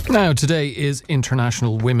Now, today is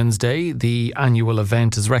International Women's Day. The annual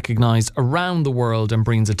event is recognised around the world and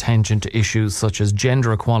brings attention to issues such as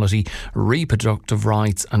gender equality, reproductive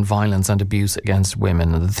rights and violence and abuse against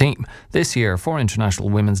women. And the theme this year for International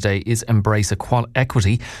Women's Day is Embrace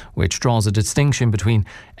Equity, which draws a distinction between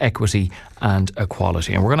equity and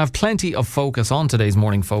equality. And we're going to have plenty of focus on today's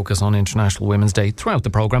morning focus on International Women's Day throughout the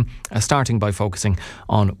programme, starting by focusing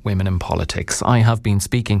on women in politics. I have been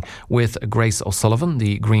speaking with Grace O'Sullivan,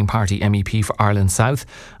 the Green Party MEP for Ireland South,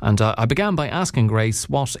 and I began by asking Grace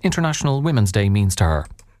what International Women's Day means to her.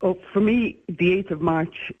 Oh, for me, the 8th of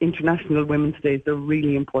March, International Women's Day, is a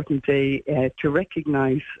really important day to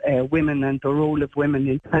recognise women and the role of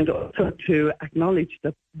women, and also to acknowledge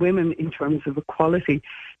that women, in terms of equality,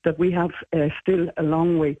 that we have still a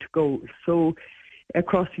long way to go. So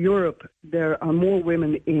across Europe, there are more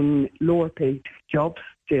women in lower paid jobs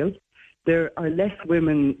still. There are less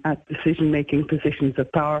women at decision-making positions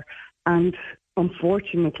of power, and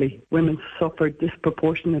unfortunately, women suffer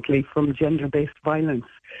disproportionately from gender-based violence.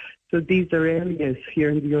 So these are areas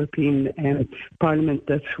here in the European Parliament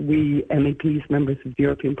that we MEPs, members of the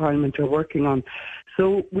European Parliament, are working on.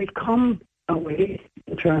 So we've come a way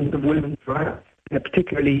in terms of women's rights,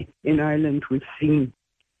 particularly in Ireland. We've seen,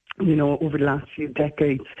 over the last few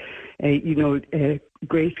decades,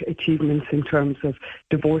 great achievements in terms of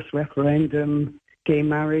divorce referendum, gay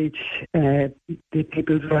marriage, the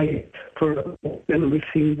people's right for women. We've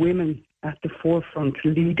seen women at the forefront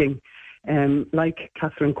leading, like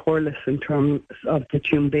Catherine Corless in terms of the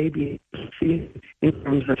Tune Baby, in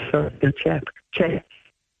terms of circle check.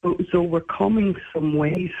 So we're coming some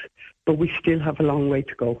ways, but we still have a long way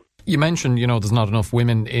to go. You mentioned, there's not enough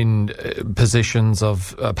women in positions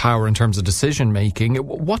of power in terms of decision making.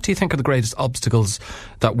 What do you think are the greatest obstacles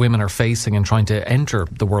that women are facing in trying to enter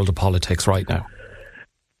the world of politics right now?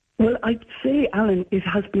 Well, I'd say, Alan, it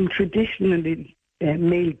has been traditionally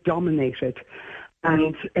male-dominated.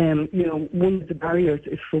 And, one of the barriers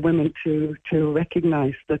is for women to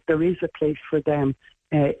recognise that there is a place for them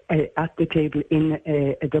at the table in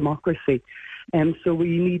a democracy. So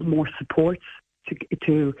we need more supports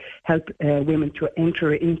to help women to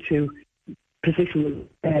enter into positions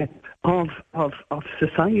of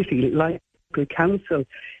society, like council.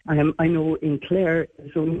 I know in Clare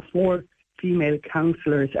there's only 4 female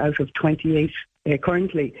councillors out of 28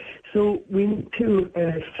 currently. So we need to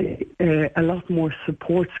see a lot more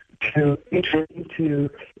support to enter into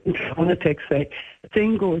politics. The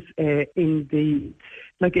same goes in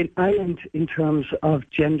Ireland in terms of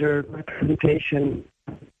gender representation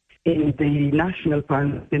in the national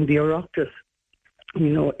parliament, in the Oireachtas.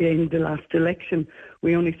 In the last election,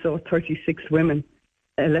 we only saw 36 women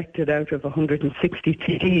elected out of 160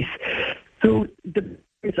 TDs. So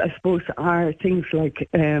I suppose, are things like,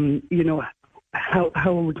 how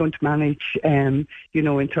are we going to manage, in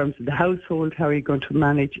terms of the household? How are you going to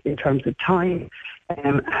manage in terms of time?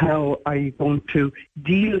 How are you going to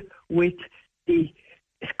deal with the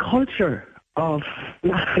culture of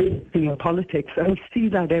in politics? And we see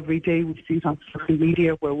that every day. We see it on social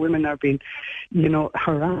media where women are being,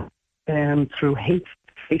 harassed through hate.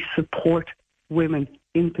 They support women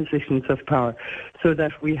in positions of power so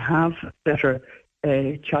that we have better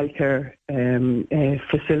childcare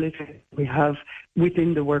facilities we have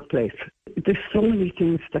within the workplace. There's so many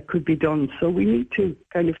things that could be done. So we need to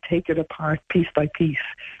kind of take it apart piece by piece.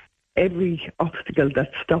 Every obstacle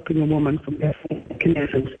that's stopping a woman from getting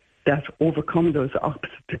mechanisms that overcome those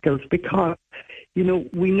obstacles, because, we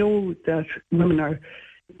know that women are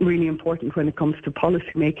really important when it comes to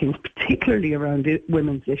policy making, particularly around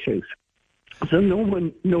women's issues. So no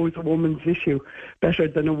one knows a woman's issue better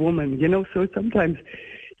than a woman, so sometimes,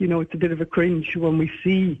 it's a bit of a cringe when we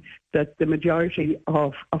see that the majority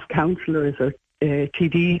of councillors or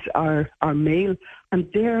TDs are male, and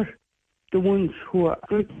they're the ones who are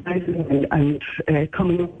organising and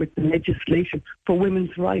coming up with the legislation for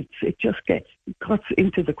women's rights. It just cuts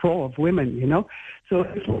into the craw of women, So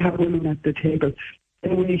if we have women at the table,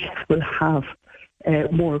 then we will have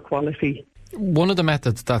more equality. One of the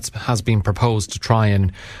methods that has been proposed to try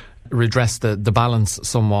and redress the balance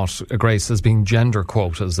somewhat, Grace, has been gender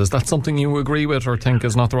quotas. Is that something you agree with or think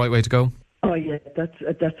is not the right way to go? Oh yeah,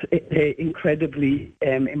 that's incredibly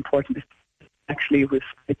important. Actually, it was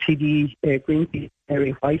the TD Greenpeace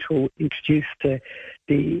Mary White who introduced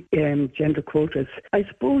the gender quotas. I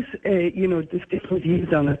suppose there's different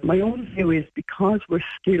views on it. My own view is because we're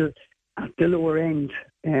still at the lower end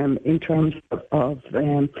in terms of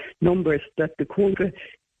numbers, that the quota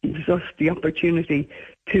gives us the opportunity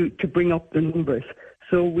to bring up the numbers.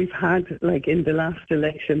 So we've had, like in the last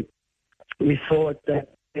election, we saw that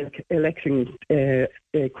election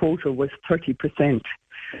quota was 30%.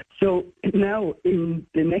 So now in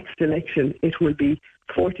the next election, it will be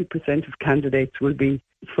 40% of candidates will be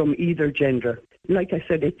from either gender. Like I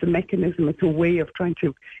said, it's a mechanism, it's a way of trying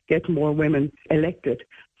to get more women elected.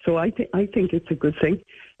 So I think it's a good thing.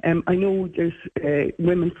 I know there's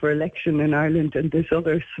Women for Election in Ireland, and there's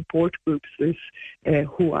other support groups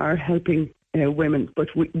who are helping women, but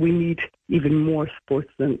we need even more support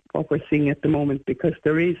than what we're seeing at the moment, because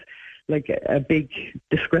there is like a big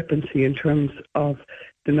discrepancy in terms of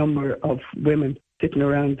the number of women sitting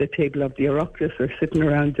around the table of the Oireachtas or sitting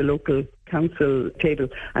around the local council table.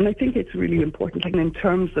 And I think it's really important. Like in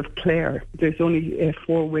terms of Clare, there's only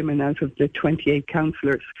 4 women out of the 28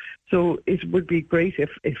 councillors. So it would be great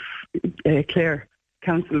if Clare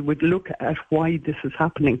Council would look at why this is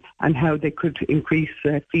happening and how they could increase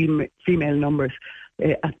female numbers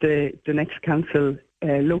at the next council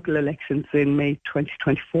local elections in May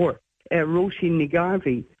 2024. Roisin Ní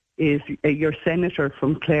Garvey is your senator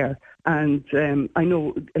from Clare, and I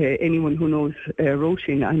know anyone who knows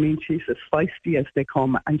Roisin, I mean, she's as feisty as they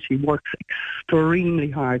come, and she works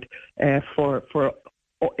extremely hard for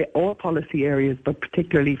all policy areas, but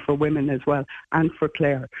particularly for women as well, and for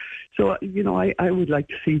Clare. So, you know, I would like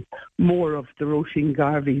to see more of the Roisin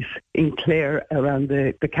Garveys in Clare around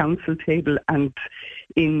the council table and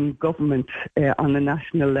in government on a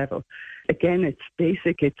national level. Again, it's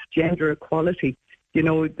basic, it's gender equality. You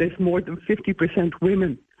know, there's more than 50%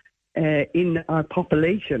 women in our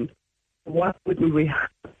population. Why wouldn't we have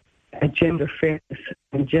a gender fairness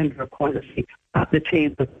and gender equality at the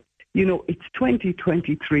table? You know, it's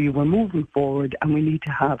 2023, we're moving forward, and we need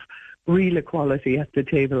to have real equality at the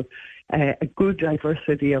table, a good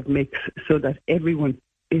diversity of mix so that everyone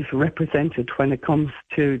is represented when it comes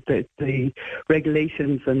to the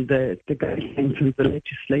regulations and the guidelines and the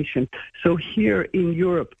legislation. So here in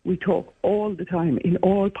Europe, we talk all the time in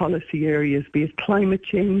all policy areas, be it climate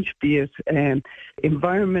change, be it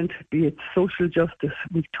environment, be it social justice.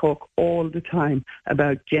 We talk all the time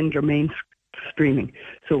about gender mainstreaming.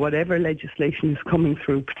 So whatever legislation is coming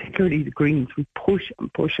through, particularly the Greens, we push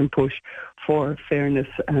and push and push for fairness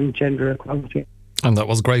and gender equality. And that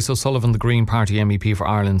was Grace O'Sullivan, the Green Party MEP for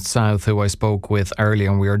Ireland South, who I spoke with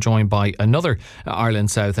earlier. And we are joined by another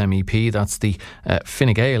Ireland South MEP. That's the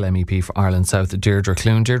Fine Gael MEP for Ireland South, Deirdre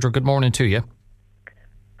Clune. Deirdre, good morning to you.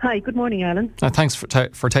 Hi, good morning, Alan. Thanks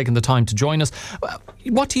for taking the time to join us.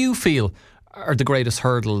 What do you feel are the greatest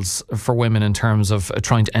hurdles for women in terms of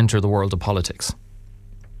trying to enter the world of politics?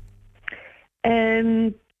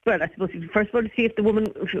 Well, I suppose first of all, to see if a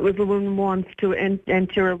woman wants to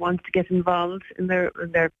enter or wants to get involved in their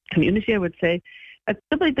community, I would say.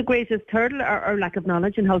 Probably the greatest hurdle are lack of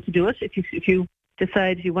knowledge and how to do it. If you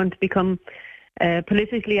decide you want to become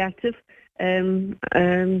politically active, and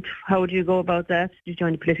how would you go about that? Do you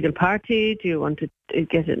join a political party? Do you want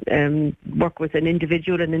to work with an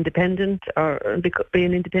individual, an independent, or be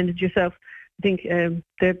an independent yourself? I think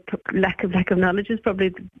the lack of knowledge is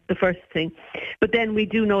probably the first thing. But then we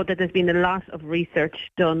do know that there's been a lot of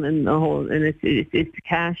research done in the whole, and it's the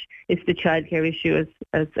cash, it's the childcare issue,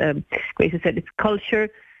 as Grace has said, it's culture,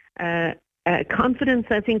 confidence.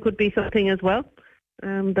 I think would be something as well.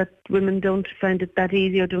 That women don't find it that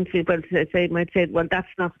easy or don't feel, might say, well,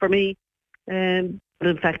 that's not for me. But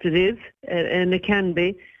in fact it is, and it can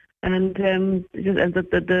be. And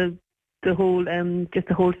the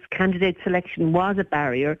whole candidate selection was a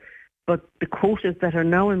barrier, but the quotas that are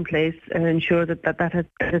now in place ensure that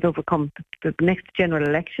has overcome. The next general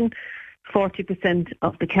election, 40%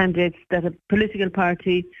 of the candidates that a political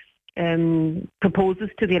party proposes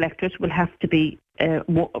to the electorate will have to be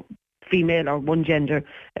female or one gender,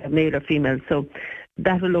 male or female. So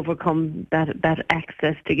that will overcome that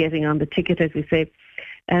access to getting on the ticket, as we say.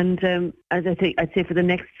 And as I'd say for the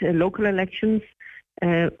next local elections,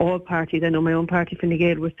 all parties, I know my own party, Fine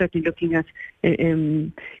Gael, we're certainly looking at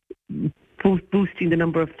boosting the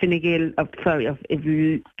number of female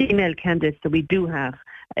candidates that we do have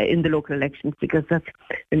in the local elections, because that's,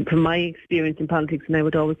 and from my experience in politics, and I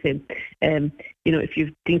would always say, if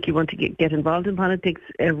you think you want to get involved in politics,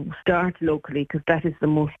 start locally, because that is the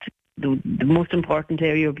most important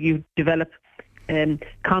area. You develop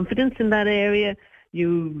confidence in that area.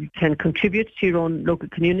 You can contribute to your own local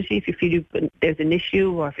community if you feel there's an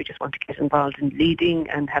issue, or if you just want to get involved in leading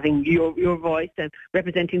and having your voice and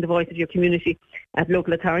representing the voice of your community at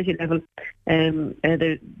local authority level.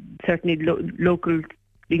 There's certainly local,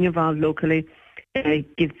 being involved locally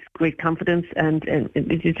gives great confidence, and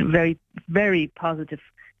it is a very, very positive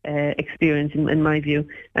experience in my view.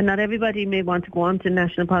 And not everybody may want to go on to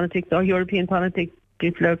national politics or European politics,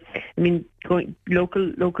 People are,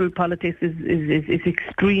 local politics is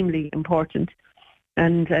extremely important.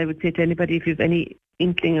 And I would say to anybody, if you have any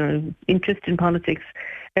inkling or interest in politics,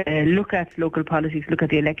 look at local politics, look at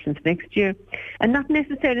the elections next year. And not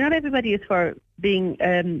everybody is for being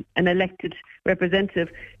an elected representative.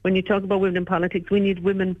 When you talk about women in politics, we need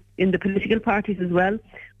women in the political parties as well.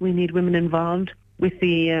 We need women involved with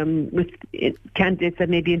the with candidates that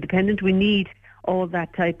may be independent. We need all that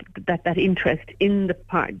interest in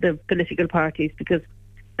the political parties, because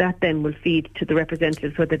that then will feed to the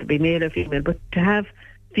representatives, whether it be male or female. But to have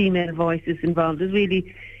female voices involved is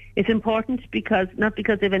really, it's important, because not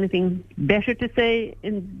because they have anything better to say,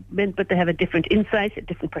 but they have a different insight, a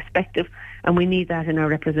different perspective, and we need that in our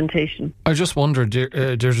representation. I just wondered,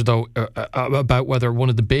 Deirdre, though, about whether one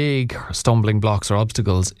of the big stumbling blocks or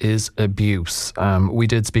obstacles is abuse. We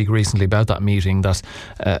did speak recently about that meeting that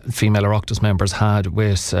female Oireachtas members had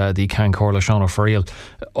with the Ceann Comhairle Seán Ó Fíorchail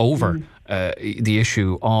over the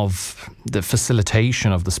issue of the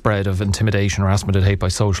facilitation of the spread of intimidation, harassment and hate by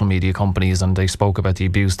social media companies, and they spoke about the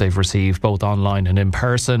abuse they've received both online and in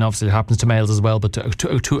person. Obviously it happens to males as well, but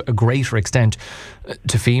to a greater extent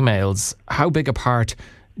to females. How big a part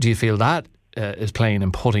do you feel that is playing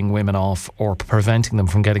in putting women off or preventing them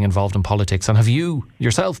from getting involved in politics? And have you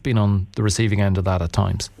yourself been on the receiving end of that at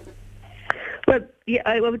times? Well, yeah,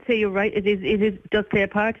 I would say you're right. It does play a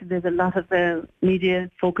part. There's a lot of media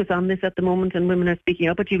focus on this at the moment, and women are speaking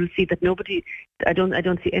up. But you will see that I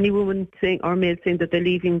don't see any woman saying or male saying that they're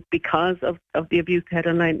leaving because of the abuse they had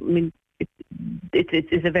online. I mean,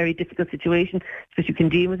 it's a very difficult situation, because you can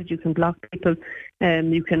deal with it, you can block people,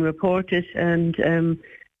 you can report it, and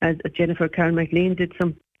as Jennifer Karen McLean did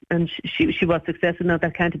and she was successful. Now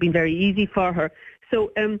that can't have been very easy for her.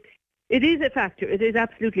 So it is a factor. It is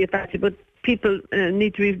absolutely a factor, but people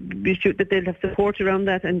need to be sure that they'll have support around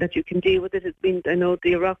that and that you can deal with it. I know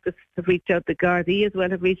the Oireachtas have reached out, the Gardaí as well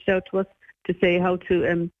have reached out to us to say how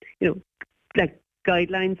to, like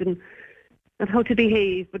guidelines and how to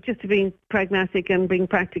behave, but just to being pragmatic and being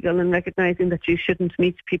practical and recognising that you shouldn't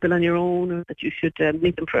meet people on your own, or that you should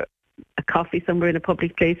meet them for a coffee somewhere in a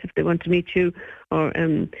public place if they want to meet you, or,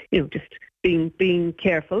 just being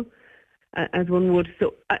careful as one would.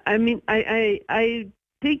 So, I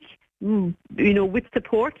think, with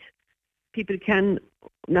support, people can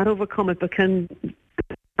not overcome it, but can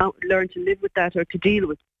learn to live with that or to deal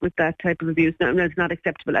with that type of abuse. Now, it's not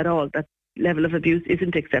acceptable at all. That level of abuse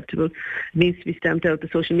isn't acceptable. It needs to be stamped out. The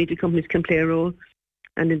social media companies can play a role,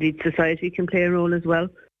 and indeed society can play a role as well.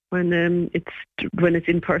 When it's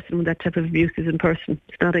in person, when that type of abuse is in person,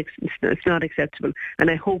 it's not acceptable. And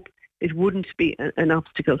I hope it wouldn't be an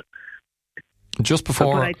obstacle. Just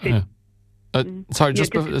before. Sorry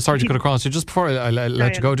to cut across you. Just before I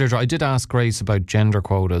let you go, Deirdre, I did ask Grace about gender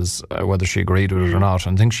quotas, whether she agreed with it or not,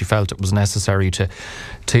 and I think she felt it was necessary to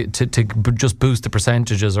just boost the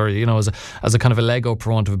percentages, or as a kind of a leg up,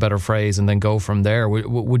 for want of a better phrase, and then go from there.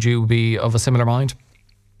 Would you be of a similar mind?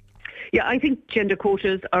 Yeah, I think gender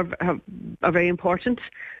quotas are very important.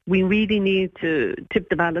 We really need to tip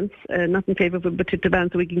the balance, not in favour of it, but tip the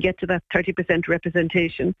balance so we can get to that 30%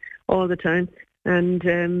 representation all the time. And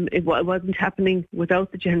it wasn't happening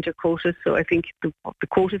without the gender quotas. So I think the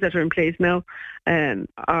quotas that are in place now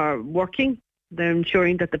are working. They're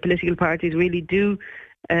ensuring that the political parties really do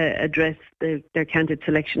address their candidate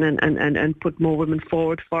selection and put more women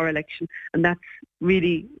forward for election. And that's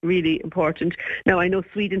really, really important. Now, I know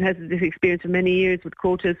Sweden has this experience for many years with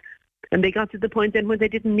quotas, and they got to the point then when they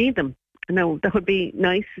didn't need them. Now, that would be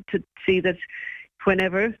nice to see that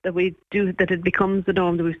whenever that we do, that it becomes the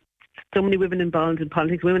norm. There was so many women involved in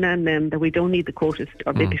politics, women and men, that we don't need the quotas,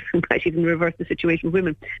 or maybe we might even reverse the situation with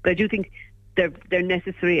women. But I do think they're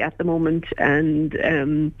necessary at the moment, and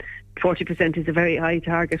 40% is a very high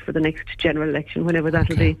target for the next general election, whenever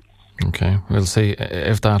that'll be. Okay, we'll see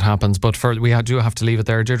if that happens. But we do have to leave it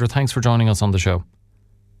there. Deirdre, thanks for joining us on the show.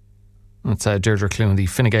 That's Deirdre Clune, the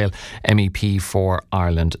Fine Gael MEP for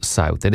Ireland South.